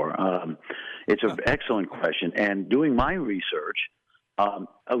before. It's an excellent question. And doing my research,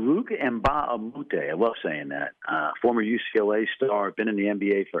 Luke Mbamute, I love saying that, former UCLA star, been in the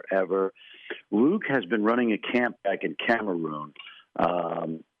NBA forever. Luke has been running a camp back in Cameroon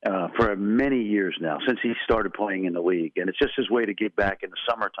for many years now, since he started playing in the league. And it's just his way to give back in the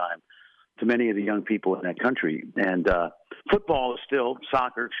summertime to many of the young people in that country. And football is still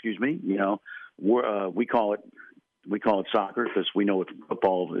soccer, excuse me. You know, we call it soccer because we know what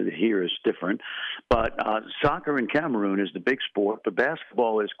football here is different. But soccer in Cameroon is the big sport, but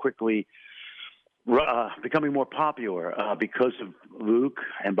basketball is quickly becoming more popular because of Luke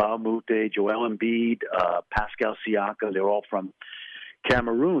and Mbamute, Joel Embiid, Pascal Siakam. They're all from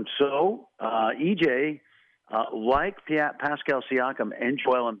Cameroon. So EJ, like Pascal Siakam and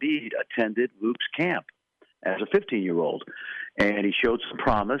Joel Embiid, attended Luke's camp as a 15-year-old, and he showed some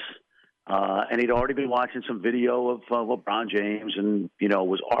promise. And he'd already been watching some video of LeBron James, and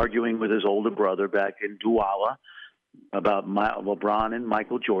was arguing with his older brother back in Douala about LeBron and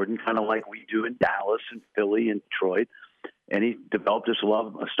Michael Jordan, kind of like we do in Dallas and Philly and Detroit. And he developed this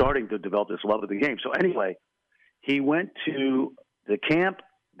love, starting to develop this love of the game. So anyway, he went to the camp.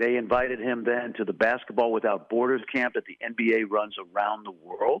 They invited him then to the Basketball Without Borders camp that the NBA runs around the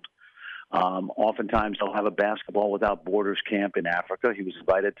world. Oftentimes they'll have a Basketball Without Borders camp in Africa. He was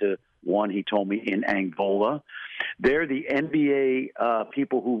invited to one, he told me, in Angola. They're the NBA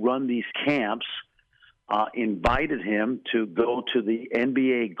people who run these camps invited him to go to the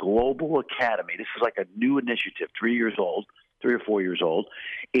NBA Global Academy. This is like a new initiative, 3 or 4 years old,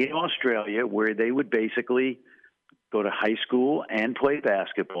 in Australia, where they would basically go to high school and play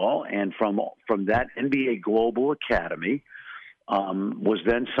basketball. And from that NBA Global Academy, was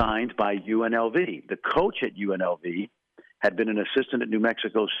then signed by UNLV. The coach at UNLV had been an assistant at New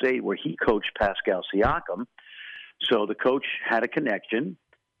Mexico State, where he coached Pascal Siakam. So the coach had a connection.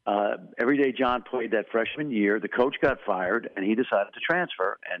 Everyday John played that freshman year. The coach got fired, and he decided to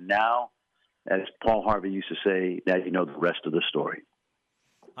transfer. And now, as Paul Harvey used to say, now you know the rest of the story.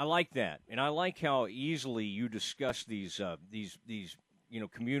 I like that, and I like how easily you discuss these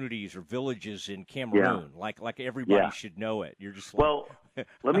communities or villages in Cameroon, like everybody should know it. You're just like, well.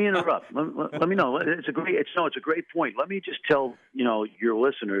 Let me interrupt. Let me know. It's a great point. Let me just tell your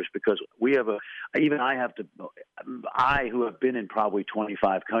listeners, because I who have been in probably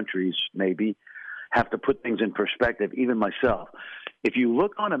 25 countries, maybe, have to put things in perspective. Even myself, if you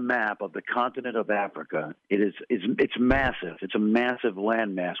look on a map of the continent of Africa, it's massive. It's a massive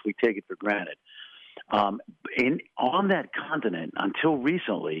landmass. We take it for granted. On that continent, until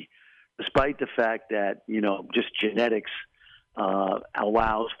recently, despite the fact that just genetics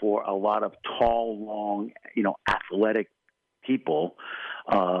allows for a lot of tall, long, athletic people,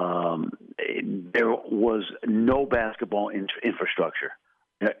 there was no basketball infrastructure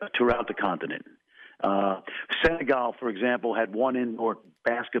throughout the continent. Senegal, for example, had one indoor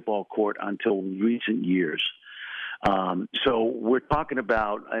basketball court until recent years. So we're talking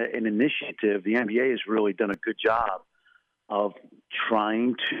about an initiative. The NBA has really done a good job of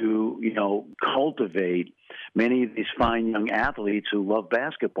trying to, cultivate many of these fine young athletes who love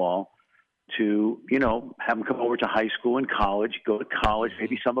basketball to, have them come over to high school and college, go to college,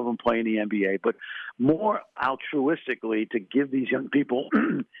 maybe some of them play in the NBA, but more altruistically to give these young people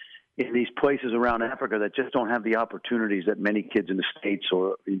in these places around Africa that just don't have the opportunities that many kids in the States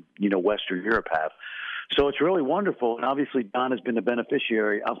or, Western Europe have. So it's really wonderful. And obviously Don has been the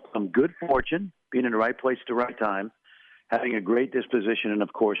beneficiary of some good fortune, being in the right place at the right time, having a great disposition, and,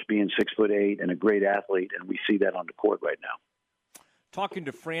 of course, being 6'8" and a great athlete, and we see that on the court right now. Talking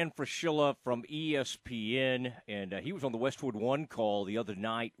to Fran Fraschilla from ESPN, and he was on the Westwood One call the other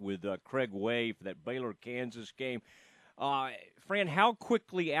night with Craig Way for that Baylor-Kansas game. Fran, how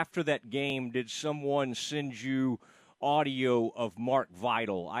quickly after that game did someone send you audio of Mark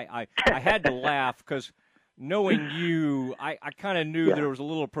Vidal? I had to laugh because – knowing you, I kind of knew there was a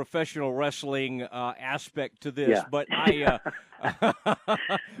little professional wrestling aspect to this, but but it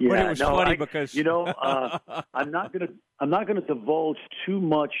was funny because I'm not gonna divulge too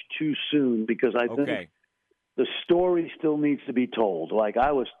much too soon, because I think the story still needs to be told. Like,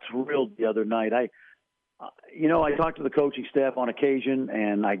 I was thrilled the other night. I talk to the coaching staff on occasion,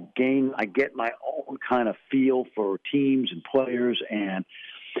 and I get my own kind of feel for teams and players, and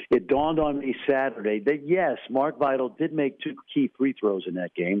it dawned on me Saturday that, yes, Mark Vidal did make 2 key free throws in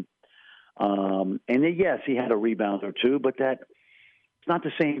that game. And then, yes, he had a rebound or two, but it's not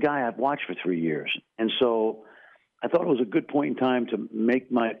the same guy I've watched for 3 years. And so I thought it was a good point in time to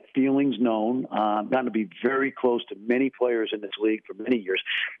make my feelings known. I've gotten to be very close to many players in this league for many years.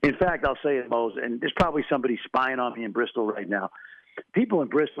 In fact, I'll say it, Mose, and there's probably somebody spying on me in Bristol right now. People in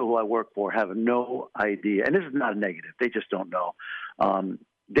Bristol who I work for have no idea, and this is not a negative. They just don't know.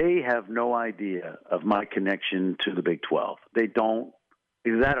 They have no idea of my connection to the Big 12. They don't.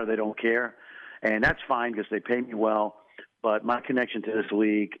 Either that or they don't care, and that's fine because they pay me well. But my connection to this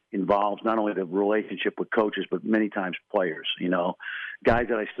league involves not only the relationship with coaches, but many times players, guys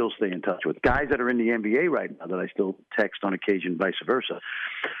that I still stay in touch with, guys that are in the NBA right now that I still text on occasion, vice versa.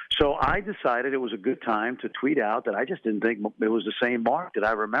 So I decided it was a good time to tweet out that I just didn't think it was the same Mark that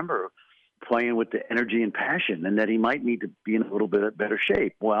I remember playing with the energy and passion, and that he might need to be in a little bit better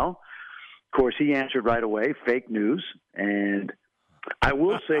shape. Well, of course, he answered right away, fake news. And I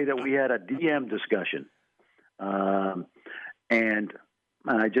will say that we had a DM discussion. And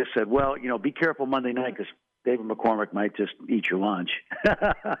I just said, well, be careful Monday night because David McCormick might just eat your lunch.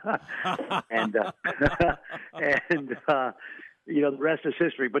 and the rest is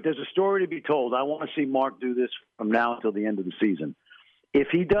history. But there's a story to be told. I want to see Mark do this from now until the end of the season. If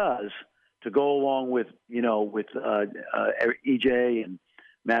he does, to go along with, EJ and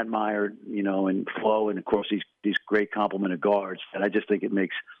Matt Meyer, and Flo, and, of course, these great complement of guards, and I just think it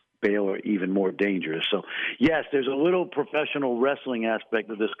makes Baylor even more dangerous. So, yes, there's a little professional wrestling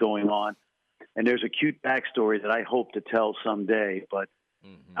aspect of this going on, and there's a cute backstory that I hope to tell someday, but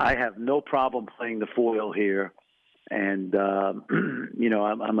I have no problem playing the foil here, and,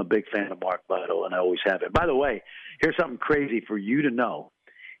 I'm a big fan of Mark Vital, and I always have been. By the way, here's something crazy for you to know.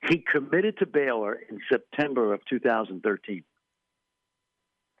 He committed to Baylor in September of 2013.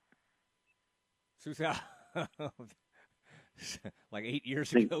 Like 8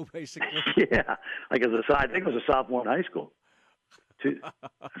 years ago, basically. Yeah, I think it was a sophomore in high school.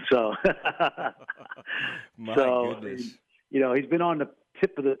 So, My goodness. He's been on the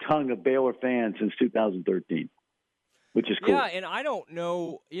tip of the tongue of Baylor fans since 2013, which is cool. Yeah, and I don't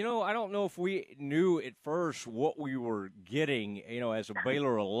know. I don't know if we knew at first what we were getting. As a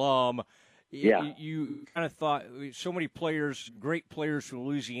Baylor alum. Yeah. You kind of thought so many players, great players from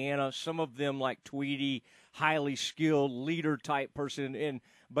Louisiana, some of them like Tweedy, highly skilled leader-type person. And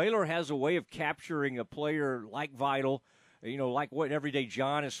Baylor has a way of capturing a player like Vital, like what Everyday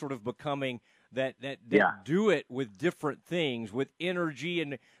John is sort of becoming, that do it with different things, with energy.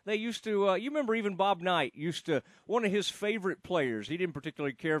 And they used to, you remember even Bob Knight one of his favorite players, he didn't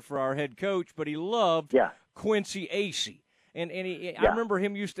particularly care for our head coach, but he loved Quincy Acey. And I remember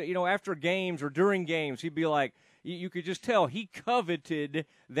him used to, after games or during games, he'd be like, you could just tell he coveted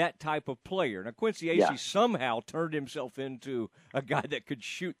that type of player. Now, Quincy Acey somehow turned himself into a guy that could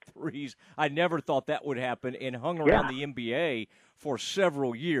shoot threes. I never thought that would happen, and hung around the NBA for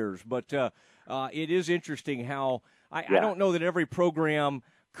several years. But it is interesting how I don't know that every program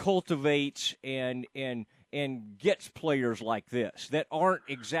cultivates and gets players like this that aren't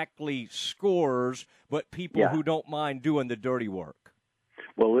exactly scorers, but people who don't mind doing the dirty work.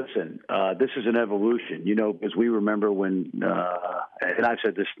 Well, listen, this is an evolution, because we remember when, and I've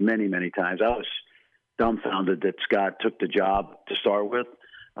said this many, many times, I was dumbfounded that Scott took the job to start with.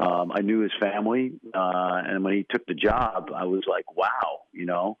 I knew his family, and when he took the job, I was like, wow,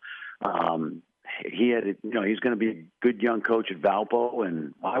 he had, he's going to be a good young coach at Valpo,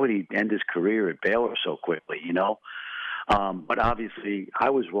 and why would he end his career at Baylor so quickly, But obviously, I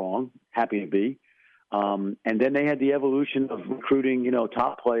was wrong, happy to be. And then they had the evolution of recruiting,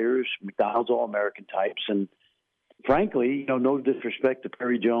 top players, McDonald's All-American types. And frankly, no disrespect to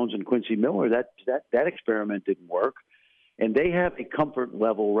Perry Jones and Quincy Miller, that experiment didn't work. And they have a comfort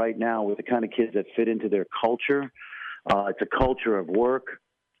level right now with the kind of kids that fit into their culture. It's a culture of work.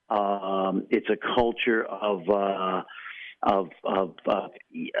 It's a culture of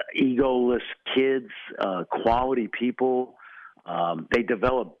egoless kids, quality people. They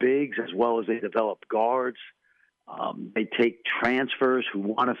develop bigs as well as they develop guards. They take transfers who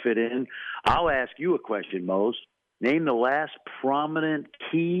want to fit in. I'll ask you a question, Mose. Name the last prominent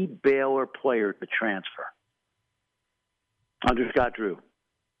key Baylor player to transfer. Under Scott Drew.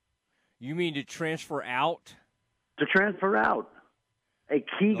 You mean to transfer out? To transfer out. A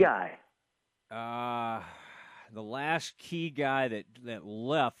key guy. The last key guy that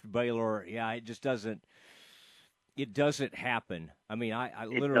left Baylor, it just doesn't. It doesn't happen. I mean, I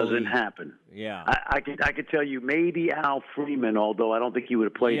literally. It doesn't happen. Yeah. I could tell you maybe Al Freeman, although I don't think he would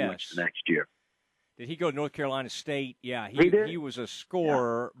have played much the next year. Did he go to North Carolina State? Yeah, he was a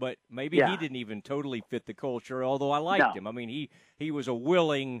scorer, but maybe he didn't even totally fit the culture. Although I liked him. I mean, he was a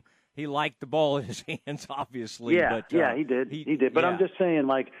willing he liked the ball in his hands, obviously. Yeah, but, he did. He did. But I'm just saying,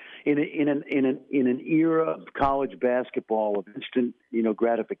 like in an era of college basketball of instant,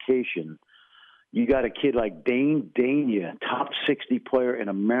 gratification, you got a kid like Dane Dania, top 60 player in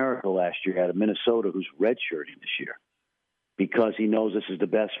America last year out of Minnesota, who's redshirting this year because he knows this is the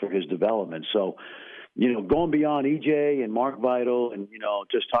best for his development. So, going beyond EJ and Mark Vital and,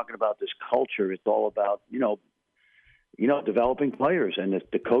 just talking about this culture, it's all about, developing players. And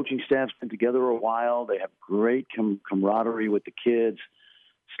the coaching staff's been together a while. They have great camaraderie with the kids.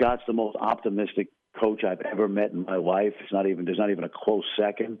 Scott's the most optimistic coach I've ever met in my life. There's not even a close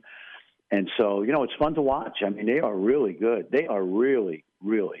second. And so, it's fun to watch. I mean, they are really good. They are really,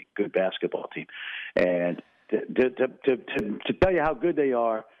 really good basketball team. And to tell you how good they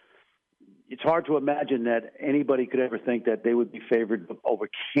are, it's hard to imagine that anybody could ever think that they would be favored over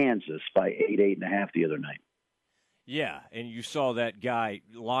Kansas by 8.5 the other night. Yeah, and you saw that guy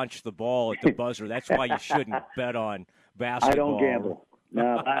launch the ball at the buzzer. That's why you shouldn't bet on basketball. I don't gamble. No,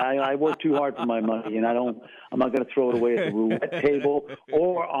 I work too hard for my money, and I'm not going to throw it away at the roulette table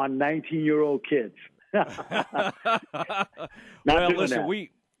or on 19-year-old kids. Listen,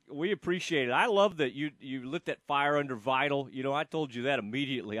 we appreciate it. I love that you lit that fire under Vital. I told you that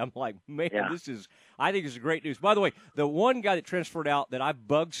immediately. I'm like, man, I think this is great news. By the way, the one guy that transferred out that I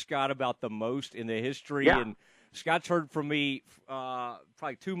bugged Scott about the most in the history, and Scott's heard from me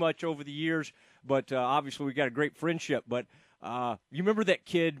probably too much over the years, but obviously we got a great friendship. But you remember that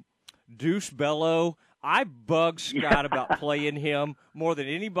kid, Deuce Bello? I bugged Scott about playing him more than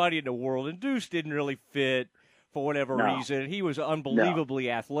anybody in the world, and Deuce didn't really fit for whatever reason. He was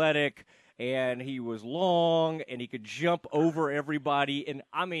unbelievably athletic, and he was long, and he could jump over everybody. And,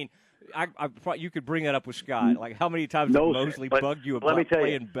 I mean, you could bring that up with Scott. Like, how many times did Mosley bug you about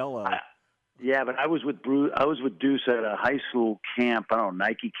playing Bello? But I was with Bruce. I was with Deuce at a high school camp,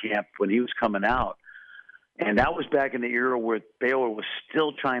 Nike camp, when he was coming out. And that was back in the era where Baylor was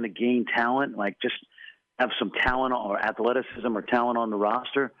still trying to gain talent, like just have some talent or athleticism or talent on the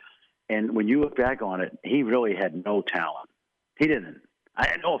roster. And when you look back on it, he really had no talent. He didn't. I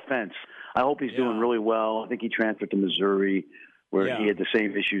had no offense. I hope he's doing really well. I think he transferred to Missouri where he had the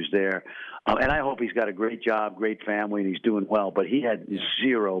same issues there. And I hope he's got a great job, great family, and he's doing well. But he had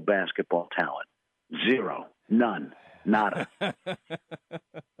zero basketball talent. Zero. None. Nada.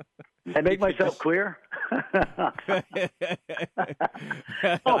 I make myself clear? No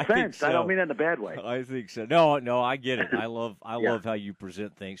offense. So. I don't mean that in a bad way. I think so. No, I get it. I love how you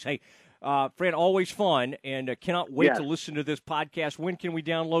present things. Hey, Fran, always fun, and cannot wait to listen to this podcast. When can we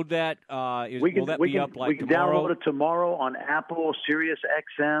download that? Will that be up like tomorrow? We can download it tomorrow on Apple. Sirius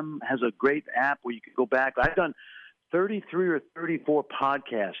XM has a great app where you can go back. I've done 33 or 34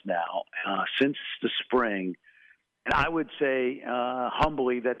 podcasts now since the spring. And I would say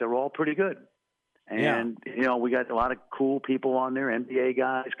humbly that they're all pretty good. And, we got a lot of cool people on there, NBA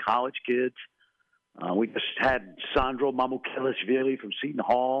guys, college kids. We just had Sandro Mamukelishvili from Seton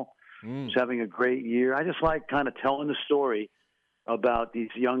Hall who's having a great year. I just like kind of telling the story about these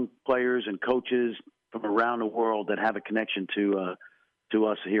young players and coaches from around the world that have a connection to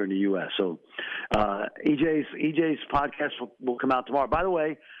us here in the U.S. So EJ's podcast will come out tomorrow. By the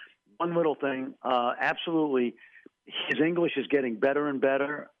way, one little thing, absolutely – his English is getting better and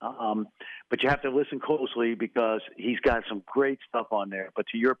better, but you have to listen closely because he's got some great stuff on there. But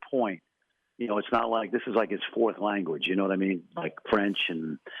to your point, it's not like this is like his fourth language. You know what I mean? Like French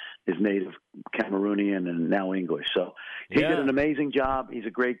and his native Cameroonian and now English. So he did an amazing job. He's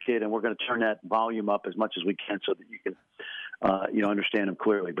a great kid, and we're going to turn that volume up as much as we can so that you can, understand him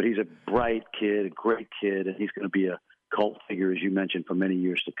clearly. But he's a bright kid, a great kid, and he's going to be a cult figure, as you mentioned, for many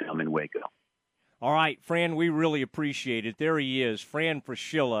years to come in Waco. All right, Fran, we really appreciate it. There he is, Fran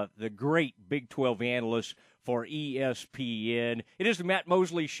Fraschilla, the great Big 12 analyst for ESPN. It is the Matt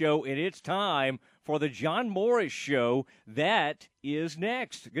Mosley Show, and it's time for the John Morris Show. That is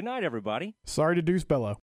next. Good night, everybody. Sorry to Deuce Bello.